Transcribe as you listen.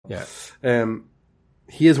Yeah.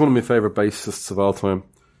 He is one of my favourite bassists of all time.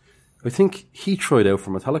 I think he tried out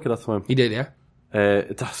for Metallica that time. He did, yeah.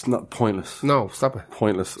 That's not pointless. No, stop it.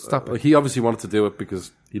 Pointless. Stop it. He obviously wanted to do it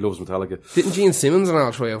because he loves Metallica. Didn't Gene Simmons and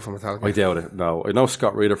all try out for Metallica? I doubt it. No, I know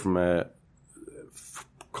Scott Reeder from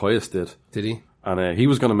Coyus did. Did he? And he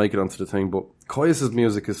was going to make it onto the thing, but Coyus'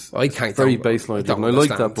 music is I can't very bassline. I like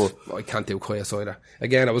that, but I can't do Coyus either.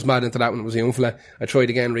 Again, I was mad into that when I was a young fella. I tried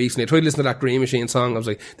again recently. I tried listening to that Green Machine song. I was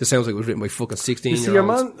like, this sounds like it was written by fucking 16-year-olds. See, your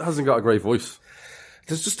man hasn't got a great voice.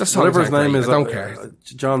 There's just the whatever his name is. I don't care.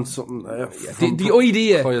 John something. The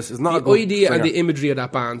idea, Coyus is not the idea and the imagery of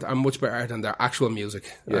that band are much better than their actual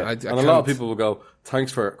music. Yeah. And a lot of people will go,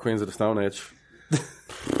 thanks for Queens of the Stone Age. Do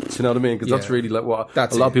you know what I mean? Because that's really like what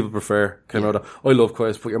a lot of people prefer. Came out of. I love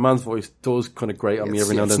Coyus, but your man's voice does kind of grate on me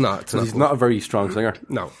every now and then. He's not a very strong singer.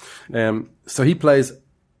 No. So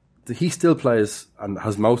he still plays and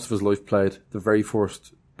has most of his life played the very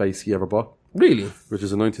first bass he ever bought. Really? Which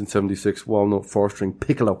is a 1976 walnut 4-string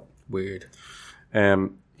piccolo. Weird.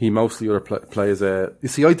 He mostly plays you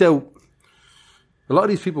see, I doubt a lot of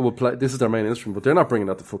these people will play, this is their main instrument, but they're not bringing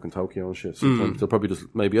that to fucking Tokyo and shit. Sometimes they'll probably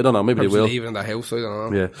just, maybe, I don't know, maybe they will. Leave it in the house, I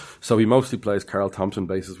don't know. Yeah. So he mostly plays Carl Thompson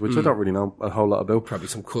basses, which I don't really know a whole lot about. Probably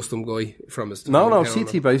some custom guy from his... No,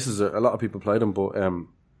 CT basses, a lot of people play them, but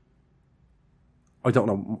I don't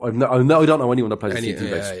know. I don't know anyone that plays a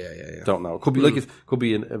CT bass. Yeah. Don't know. Could be could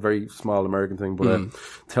be a very small American thing, but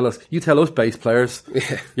tell us bass players.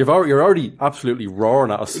 Yeah. You're already absolutely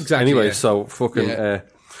roaring at us. Exactly. Anyway, so fucking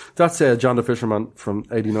that's John the Fisherman from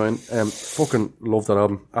 '89. Fucking love that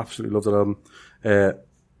album. Absolutely love that album.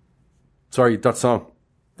 Sorry, that song.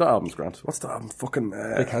 That album's grand. What's the album? Fucking.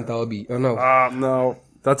 They can't all be. Oh no. No.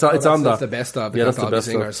 It's on that. That's the best of. Yeah, that's the best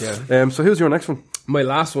singers. Yeah. So who's your next one? My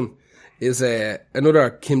last one is another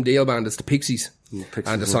Kim Deal band. It's the Pixies.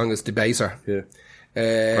 And the song is Debaser.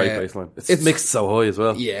 Yeah. Great bass line. It's mixed so high as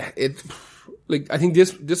well. Yeah. I think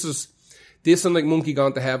this and like Monkey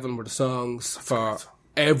Gone to Heaven were the songs for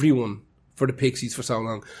everyone for the Pixies for so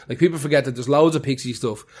long. Like, people forget that there's loads of Pixie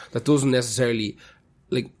stuff that doesn't necessarily,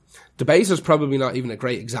 like, Debaser's probably not even a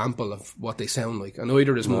great example of what they sound like, and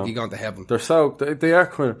neither is Monkey Gone to Heaven.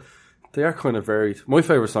 They are kind of varied. My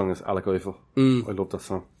favourite song is Alec Eiffel. I love that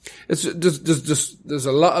song. It's there's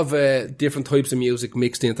a lot of different types of music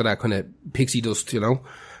mixed into that kind of pixie dust, you know.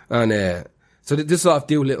 And so this is off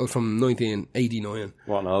Doolittle from 1989.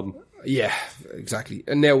 What an album. Yeah, exactly.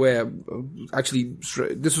 And now, actually,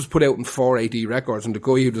 this was put out in 4AD Records, and the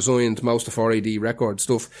guy who designed most of 4AD Record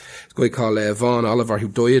stuff is a guy called Vaughan Oliver, who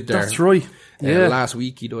died there. That's right. Yeah. Last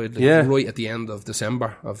week he died, right at the end of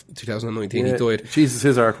December of 2019 he died. Jesus,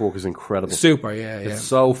 his artwork is incredible. Super, yeah. It's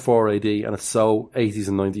so 4AD and it's so 80s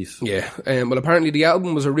and 90s. Yeah. Well, apparently the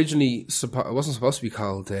album was originally, it wasn't supposed to be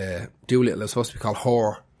called Doolittle, it was supposed to be called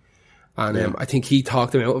Whore. And I think he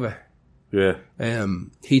talked him out of it. Yeah.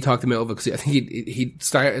 He talked him out of it because I think he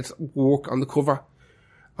started work on the cover.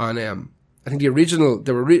 And I think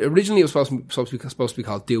originally it was supposed to be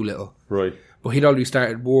called Doolittle. Right. But he'd already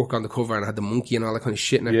started work on the cover and had the monkey and all that kind of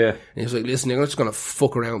shit in it. Yeah. And he was like, listen, you're just going to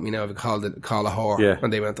fuck around with me now if you call it a whore. Yeah.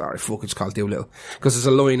 And they went, alright, fuck, it's called Doolittle. Because there's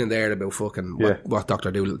a line in there about fucking what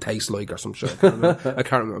Dr. Doolittle tastes like or some shit. I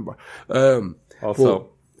can't remember.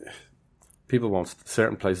 Also,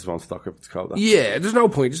 certain places won't stock if it's called that. Yeah, there's no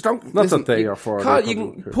point. Just don't. Not that they are for. You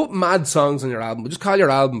can put mad songs on your album, but just call your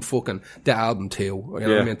album fucking The Album 2. You know what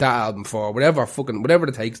I mean? That Album 4. Whatever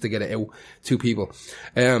it takes to get it out to people.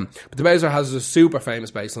 But the Debaser has a super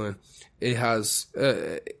famous bass line. It has,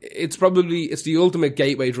 it's the ultimate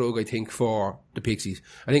gateway drug, I think, for the Pixies.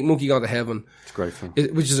 I think Monkey Gone to Heaven. It's a great song.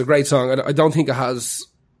 Which is a great song. I don't think it has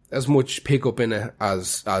as much pickup in it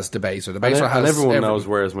as Debaser. Debaser has. And everyone knows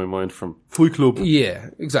Where's My Mind from Fight Club. Yeah,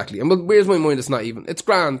 exactly. And Where's My Mind? It's not even. It's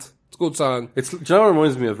grand. It's a good song. Do you know what it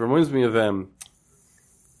reminds me of? It reminds me of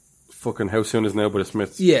fucking How Soon Is Now by the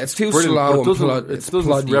Smiths. Yeah, it's too slow. It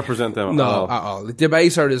doesn't represent them at all. The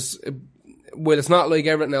Debaser is. Well, it's not like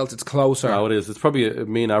everything else. It's closer. No, it is. It's probably a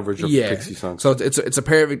mean average of Pixie songs. So it's a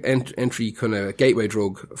perfect entry kind of gateway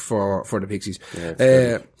drug for the Pixies.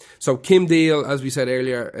 Yeah, so Kim Deal, as we said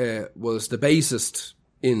earlier, was the bassist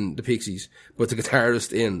in the Pixies, but the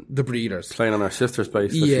guitarist in the Breeders. Playing on our sister's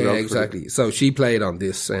bass. Yeah, exactly. So she played on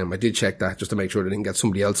this. I did check that just to make sure they didn't get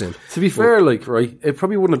somebody else in. To be fair, right, it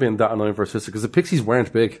probably wouldn't have been that annoying for her sister because the Pixies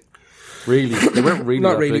weren't big. Really, they weren't really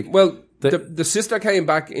not that really. big. Well, the sister came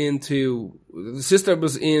back into. The sister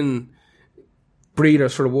was in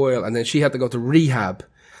Breeders for a while, and then she had to go to rehab.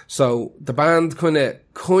 So the band kind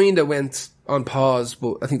of went on pause,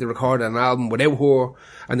 but I think they recorded an album without her,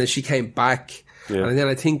 and then she came back, Yeah. And then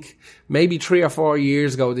I think maybe 3 or 4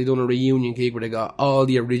 years ago, they done a reunion gig where they got all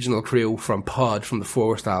the original crew from Pod from the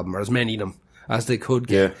first album, or as many of them as they could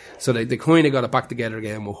get. Yeah. So they kind of got it back together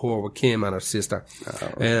again with her, with Kim and her sister,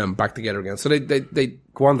 back together again. So they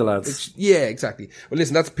go on, the lads. Yeah, exactly. Well,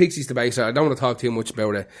 listen, that's Pixies the Bass. I don't want to talk too much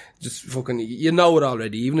about it. Just fucking, you know it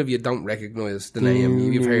already, even if you don't recognise the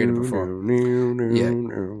name, you've heard it before. Yeah.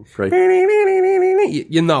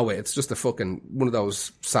 You know it. It's just a fucking, one of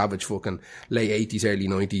those savage fucking late 80s, early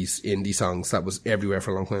 90s indie songs that was everywhere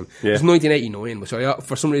for a long time. Yeah. It was 1989, which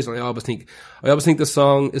for some reason I always think the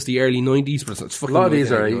song is the early 90s, but it's fucking, a lot of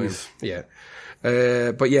these are 80s. Yeah.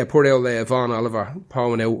 But yeah, poor old Vaughan Oliver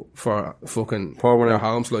pouring out for fucking their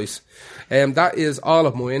home slice. That is all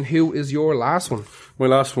of mine. Who is your last one? My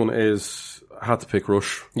last one is, I had to pick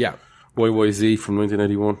Rush. Yeah. YYZ from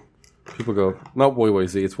 1981. People go, not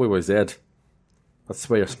YYZ, it's YYZ. That's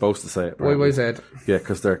the way you're supposed to say it. Right? YYZ. Yeah,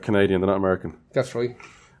 because they're Canadian, they're not American. That's right.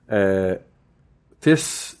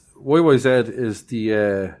 This YYZ is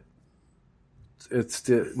it's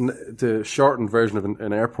the shortened version of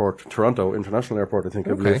an airport, Toronto International Airport, I think,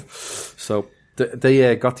 I believe. So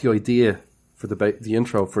they got the idea for the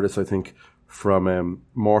intro for this, I think, from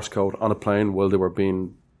Morse code on a plane while they were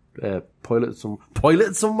being piloted somewhere.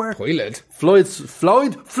 Floyd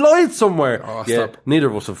somewhere. Oh, yeah, stop. Neither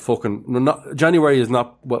of us have January is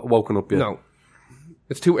not woken up yet. No,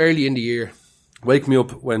 it's too early in the year. Wake me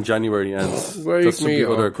up when January ends. That's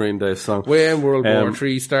the other Green Day song. When World War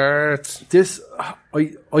III starts. This,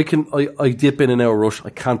 I dip in and out of Rush. I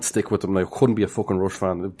can't stick with them now. Couldn't be a fucking Rush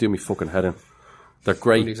fan. It'd do me fucking head in. They're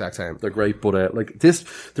great. The exact same. They're great, but like this,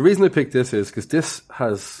 the reason I picked this is because this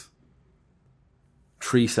has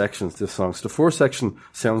 3 sections, this song. So the first section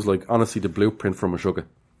sounds like, honestly, the blueprint from Meshuggah. It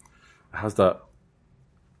has that,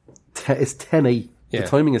 it's 10-8. Yeah. The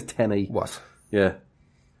timing is 10-8. What? Yeah.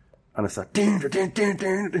 And it's that,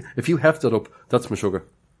 if you heft it up, that's Meshuggah.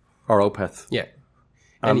 Or Opeth. Yeah.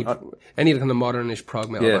 Any kind of modernish prog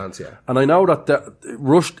metal bands, yeah. And I know that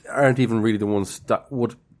Rush aren't even really the ones that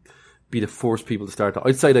would be the first people to start that.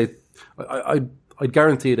 I'd say I'd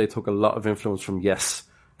guarantee they took a lot of influence from Yes.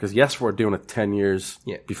 Because Yes were doing it 10 years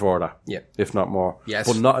before that. Yeah. If not more. Yes.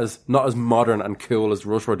 But not as modern and cool as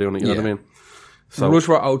Rush were doing it, you know what I mean? So Rush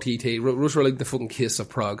were OTT. Rush were like the fucking Kiss of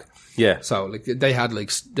prog. Yeah. So like they had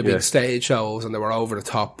like the big stage shows and they were over the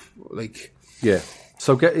top. Like. Yeah.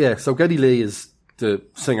 So Geddy Lee is the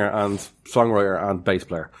singer and songwriter and bass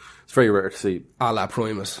player. It's very rare to see. A la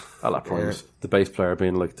Primus. Yeah. The bass player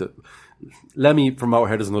being like the... Lemmy from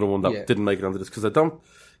Motorhead is another one that didn't make it onto this because I don't...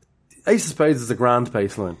 Ace of Spades is a grand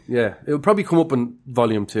bass line. Yeah. It will probably come up in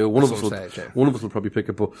volume 2. One of us will probably pick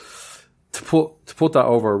it, but to put that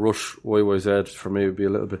over Rush YYZ for me would be a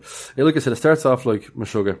little bit... Like I said, it starts off like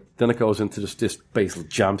Meshuggah, then it goes into just this bass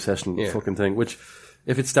jam session fucking thing, which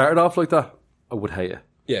if it started off like that, I would hate it.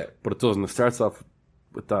 Yeah. But it doesn't. It starts off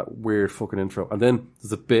with that weird fucking intro. And then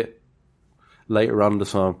there's a bit later on in the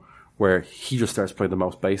song where he just starts playing the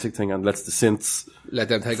most basic thing and lets the synths let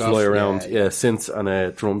them take fly off. around. Yeah, synths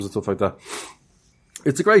and drums and stuff like that.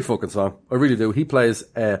 It's a great fucking song. I really do. He plays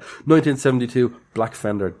 1972 Black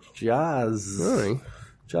Fender jazz. Right.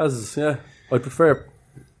 Jazz, yeah. I prefer...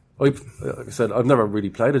 like I said, I've never really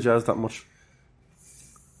played a jazz that much.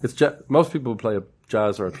 It's most people play a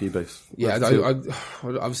jazz or a P-bass. Yeah, I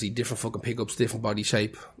obviously different fucking pickups, different body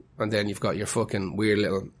shape, and then you've got your fucking weird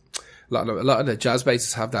little... A lot of the jazz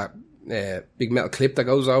basses have that big metal clip that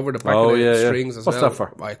goes over the back of the strings as What's well. What's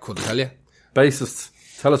that for? I couldn't tell you. Bassists,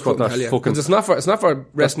 tell us what that's fucking... It's not for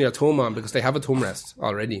resting your thumb on because they have a thumb rest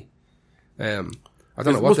already. I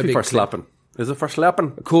don't know what the big for slapping. Is it for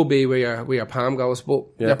slapping? It could be where your palm goes, but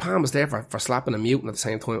your palm is there for slapping and muting at the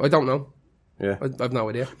same time. I don't know. Yeah. I've no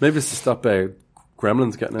idea. Maybe it's to stop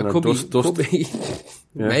gremlins getting in or dust. Could be.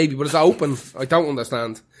 Maybe, but it's open. I don't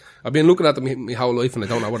understand. I've been looking at them my whole life and I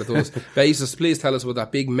don't know what it does. Bassist, please tell us what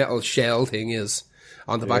that big metal shell thing is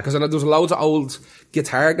on the back. Because there's loads of old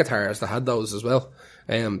guitars that had those as well.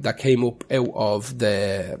 That came up out of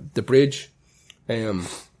the bridge. Came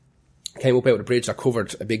up out of the bridge that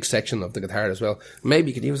covered a big section of the guitar as well. Maybe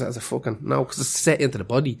you could use it as a fucking... No, because it's set into the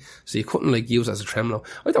body. So you couldn't like use it as a tremolo.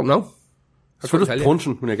 I don't know. So just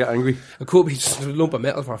punching when you get angry. It could be just a lump of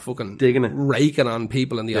metal for fucking digging it, raking on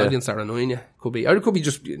people in the audience that are annoying you. Could be, or it could be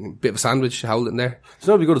just a bit of a sandwich holding there. It's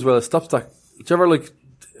not be good as well. It stops that. Do you ever like,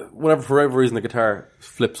 whenever for whatever reason the guitar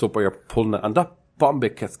flips up or you're pulling it, and that bottom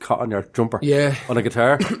bit gets caught on your jumper. Yeah. On a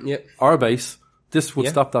guitar. Or a bass. This would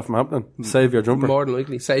stop that from happening. Save your jumper. More than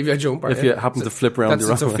likely. Save your jumper. If you happen to flip around the wrong way.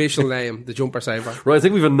 That's its official name, the jumper saver. Right, I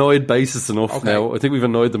think we've annoyed bassists enough now. I think we've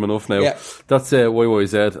annoyed them enough now. Yeah. That's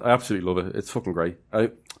YYZ. I absolutely love it. It's fucking great.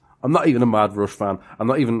 I'm not even a mad Rush fan. I'm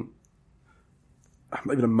not even I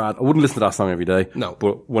wouldn't listen to that song every day. No.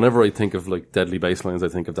 But whenever I think of like Deadly Basslines, I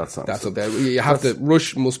think of that song. That's up there. You have to,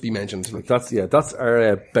 Rush must be mentioned. Like. That's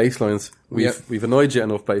our Basslines. We've annoyed you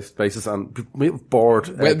enough bases and we've bored.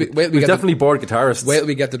 We've definitely bored guitarists. Wait till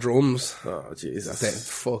we get the drums. Oh, Jesus.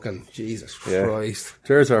 Fucking Jesus Christ.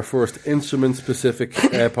 There's our first instrument specific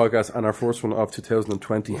podcast and our first one of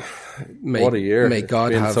 2020. What a year. May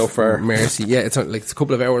God have so far. mercy. Yeah, it's like it's a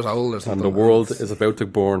couple of hours old or something. And the world is about to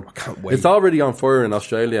burn. I can't wait. It's already on fire in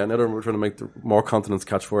Australia, and now we're trying to make more continents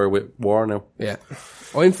catch fire with war now. Yeah.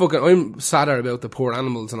 I'm sadder about the poor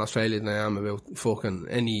animals in Australia than I am about fucking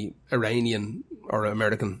any Iranian or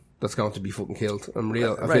American that's going to be fucking killed. I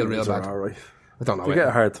feel real bad. Alright. I don't know. They get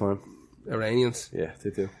a hard time. Iranians? Yeah, they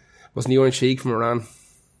do. Wasn't Iran Sheikh from Iran?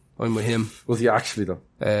 I'm with him. Was he actually though?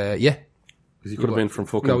 Yeah. Because he could have been from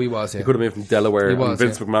fucking... No, he was, yeah. He could have been from Delaware, and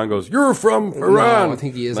Vince McMahon goes, "You're from Iran!" No, I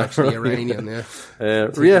think he is actually Iranian, yeah.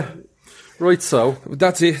 Yeah. Right, so.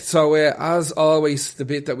 That's it. So, as always, the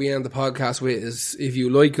bit that we end the podcast with is, if you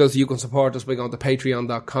like us, you can support us by going to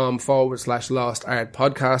patreon.com/Lost Art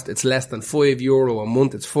Podcast. It's less than €5 a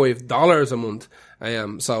month. It's $5 a month.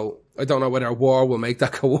 So, I don't know whether war will make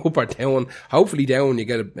that go up or down. Hopefully down, you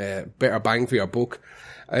get a better bang for your buck.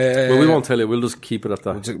 Well, we won't tell you. We'll just keep it at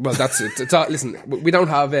that. Well, that's it. It's all, listen, we don't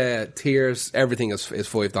have tiers. Everything is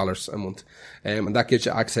 $5 a month. And that gives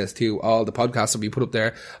you access to all the podcasts that we put up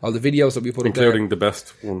there, all the videos that we put up there. Including the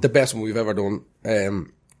best one. The best one we've ever done.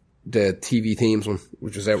 The TV themes one,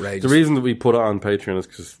 which was outrageous. The reason that we put it on Patreon is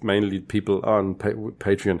because mainly people on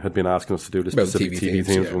Patreon had been asking us to do the specific TV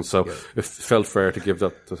themes one, so it felt fair to give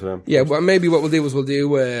that to them. Yeah, well, maybe what we'll do is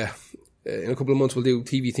in a couple of months we'll do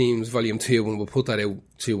TV Themes Volume 2 and we'll put that out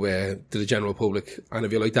to the general public. And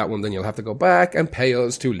if you like that one, then you'll have to go back and pay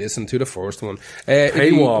us to listen to the first one.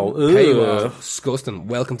 Paywall. Paywall. Disgusting.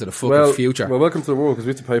 Welcome to the fucking future. Well, welcome to the world because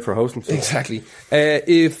we have to pay for hosting. So. Exactly.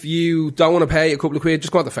 If you don't want to pay a couple of quid,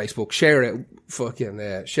 just go on to Facebook, share it,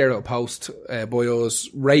 share out a post by us,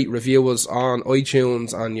 rate, review us on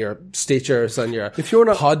iTunes, on your Stitchers, on your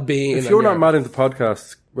Podbean. If you're not mad into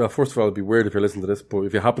podcasts, well, first of all, it'd be weird if you're listening to this, but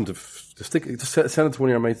if you happen to just send it to one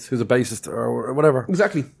of your mates who's a bassist or whatever.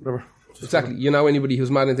 Exactly. Whatever. Exactly. You know anybody who's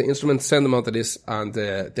mad into instruments, send them on to this and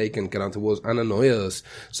they can get on to us and annoy us.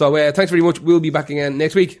 So thanks very much. We'll be back again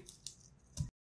next week.